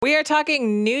We are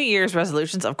talking New Year's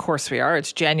resolutions. Of course we are.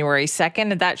 It's January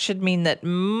 2nd, and that should mean that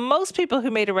most people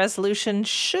who made a resolution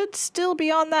should still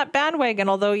be on that bandwagon,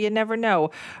 although you never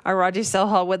know. Our Raji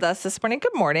Sohal with us this morning.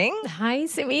 Good morning. Hi,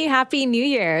 Simi. Happy New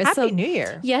Year. Happy New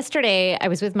Year. Yesterday, I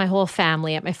was with my whole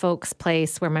family at my folks'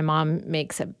 place where my mom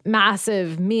makes a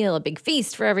massive meal, a big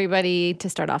feast for everybody to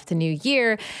start off the new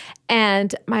year.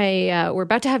 And we're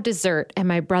about to have dessert, and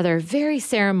my brother very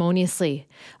ceremoniously,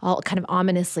 all kind of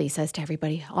ominously says to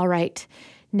everybody, all right,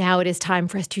 now it is time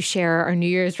for us to share our New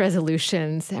Year's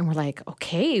resolutions. And we're like,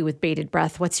 okay, with bated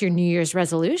breath, what's your New Year's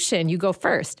resolution? You go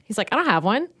first. He's like, I don't have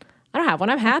one.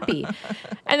 I'm happy.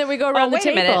 And then we go around the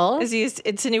table. Wait a minute. Is he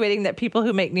insinuating that people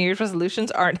who make New Year's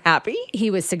resolutions aren't happy?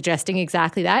 He was suggesting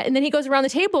exactly that. And then he goes around the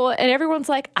table and everyone's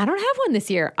like, I don't have one this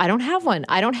year. I don't have one.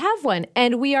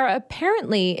 And we are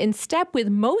apparently in step with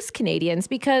most Canadians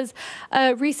because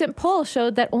a recent poll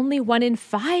showed that only 1 in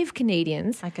 5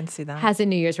 Canadians I can see that. has a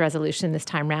New Year's resolution this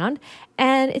time round.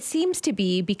 And it seems to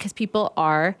be because people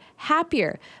are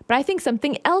happier. But I think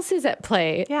something else is at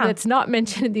play that's not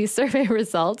mentioned in these survey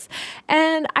results.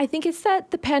 And I think it's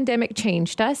that the pandemic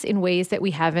changed us in ways that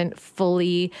we haven't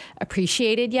fully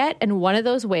appreciated yet. And one of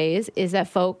those ways is that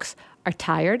folks are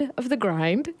tired of the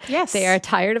grind. Yes. They are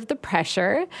tired of the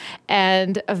pressure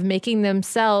and of making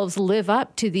themselves live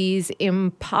up to these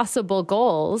impossible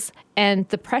goals and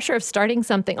the pressure of starting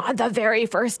something on the very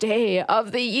first day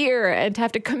of the year and to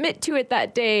have to commit to it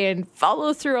that day and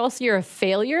follow through else you're a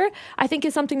failure, I think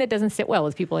is something that doesn't sit well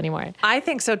with people anymore. I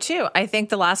think so too. I think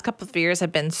the last couple of years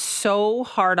have been so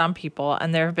hard on people,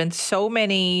 and there have been so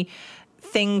many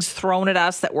things thrown at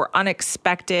us that were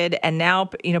unexpected. And now,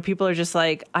 people are just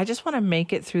like, I just want to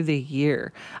make it through the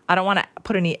year. I don't want to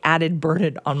put any added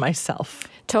burden on myself.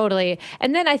 Totally.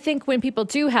 And then I think when people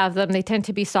do have them, they tend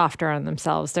to be softer on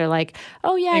themselves. They're like,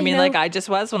 oh yeah. You mean like I just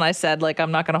was when I said, like,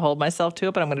 I'm not going to hold myself to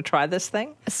it, but I'm going to try this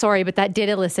thing? Sorry, but that did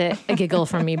elicit a giggle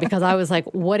from me because I was like,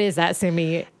 what is that,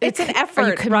 Simi? It's an effort. Are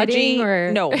you committing, Raji,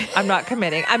 or? No, I'm not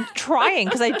committing. I'm trying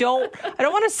because I don't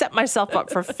want to set myself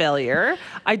up for failure.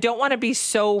 I don't want to be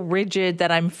so rigid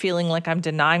that I'm feeling like I'm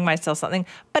denying myself something,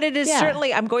 but it is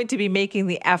certainly, I'm going to be making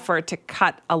the effort to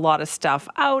cut a lot of stuff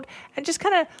out and just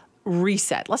kind of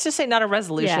reset. Let's just say not a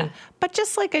resolution, but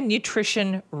just like a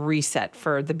nutrition reset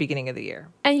for the beginning of the year.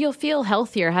 And you'll feel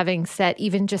healthier having set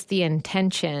even just the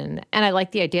intention. And I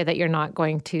like the idea that you're not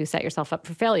going to set yourself up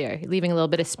for failure. You're leaving a little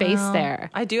bit of space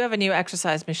there. I do have a new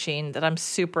exercise machine that I'm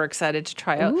super excited to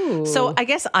try out. Ooh. So I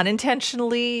guess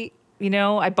unintentionally,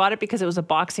 I bought it because it was a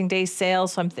Boxing Day sale.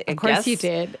 So Of course you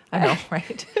did. I know,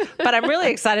 right? But I'm really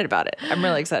excited about it.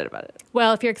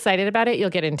 Well, if you're excited about it,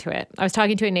 you'll get into it. I was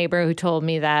talking to a neighbor who told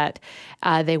me that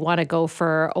they want to go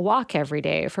for a walk every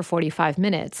day for 45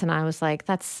 minutes. And I was like,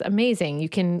 that's amazing. You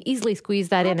can easily squeeze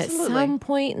that in at some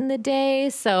point in the day.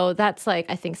 So that's like,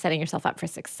 I think, setting yourself up for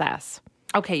success.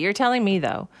 Okay, you're telling me,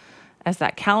 though, as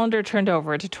that calendar turned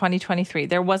over to 2023,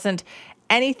 there wasn't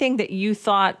anything that you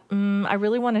thought, I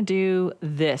really want to do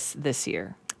this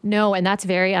year? No, and that's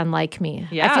very unlike me.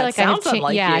 Yeah, I feel like sounds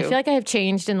unlike you. I feel like I have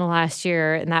changed in the last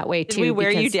year in that way, too. Did we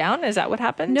wear you down? Is that what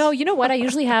happened? No, you know what? I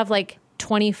usually have like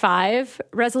 25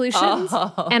 resolutions.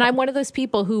 And I'm one of those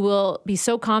people who will be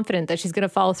so confident that she's going to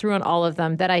follow through on all of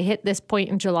them that I hit this point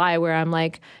in July where I'm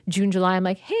like, June, July, I'm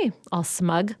like, hey, all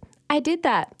smug. I did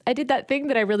that thing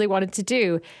that I really wanted to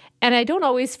do. And I don't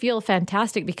always feel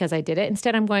fantastic because I did it.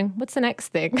 Instead, I'm going, what's the next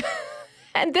thing?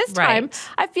 And this time,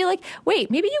 I feel like, wait,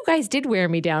 maybe you guys did wear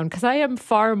me down because I am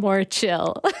far more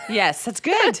chill. Yes, that's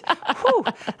good. Whew,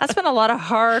 that's been a lot of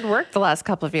hard work the last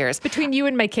couple of years. Between you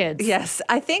and my kids. Yes.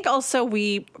 I think also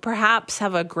we perhaps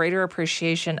have a greater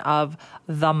appreciation of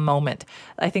the moment.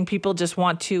 I think people just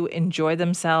want to enjoy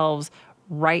themselves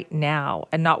right now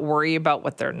and not worry about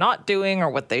what they're not doing or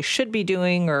what they should be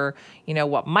doing or,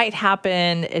 what might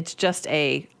happen. It's just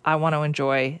I want to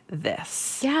enjoy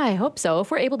this. Yeah, I hope so.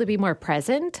 If we're able to be more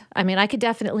present, I could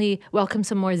definitely welcome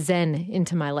some more Zen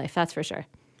into my life. That's for sure.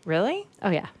 Really? Oh,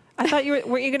 yeah. I thought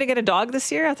weren't you going to get a dog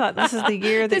this year? I thought this is the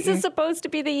year that this is supposed to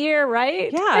be the year,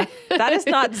 right? Yeah, that is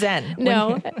not Zen.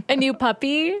 No, a new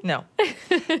puppy? No,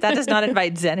 that does not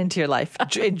invite Zen into your life.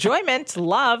 Enjoyment,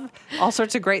 love, all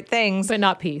sorts of great things. But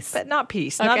not peace.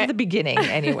 Okay. Not at the beginning,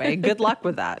 anyway. Good luck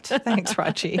with that. Thanks,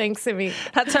 Raji. Thanks, Simi.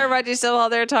 That's our Raji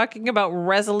Sohal there talking about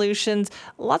resolutions.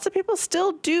 Lots of people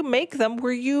still do make them.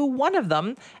 Were you one of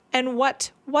them? And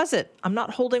what was it? I'm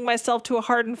not holding myself to a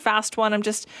hard and fast one. I'm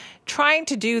just trying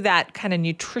to do that kind of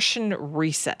nutrition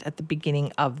reset at the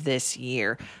beginning of this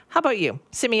year. How about you?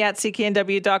 Simi at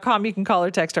cknw.com. You can call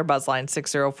or text our buzzline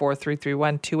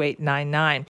 604-331-2899.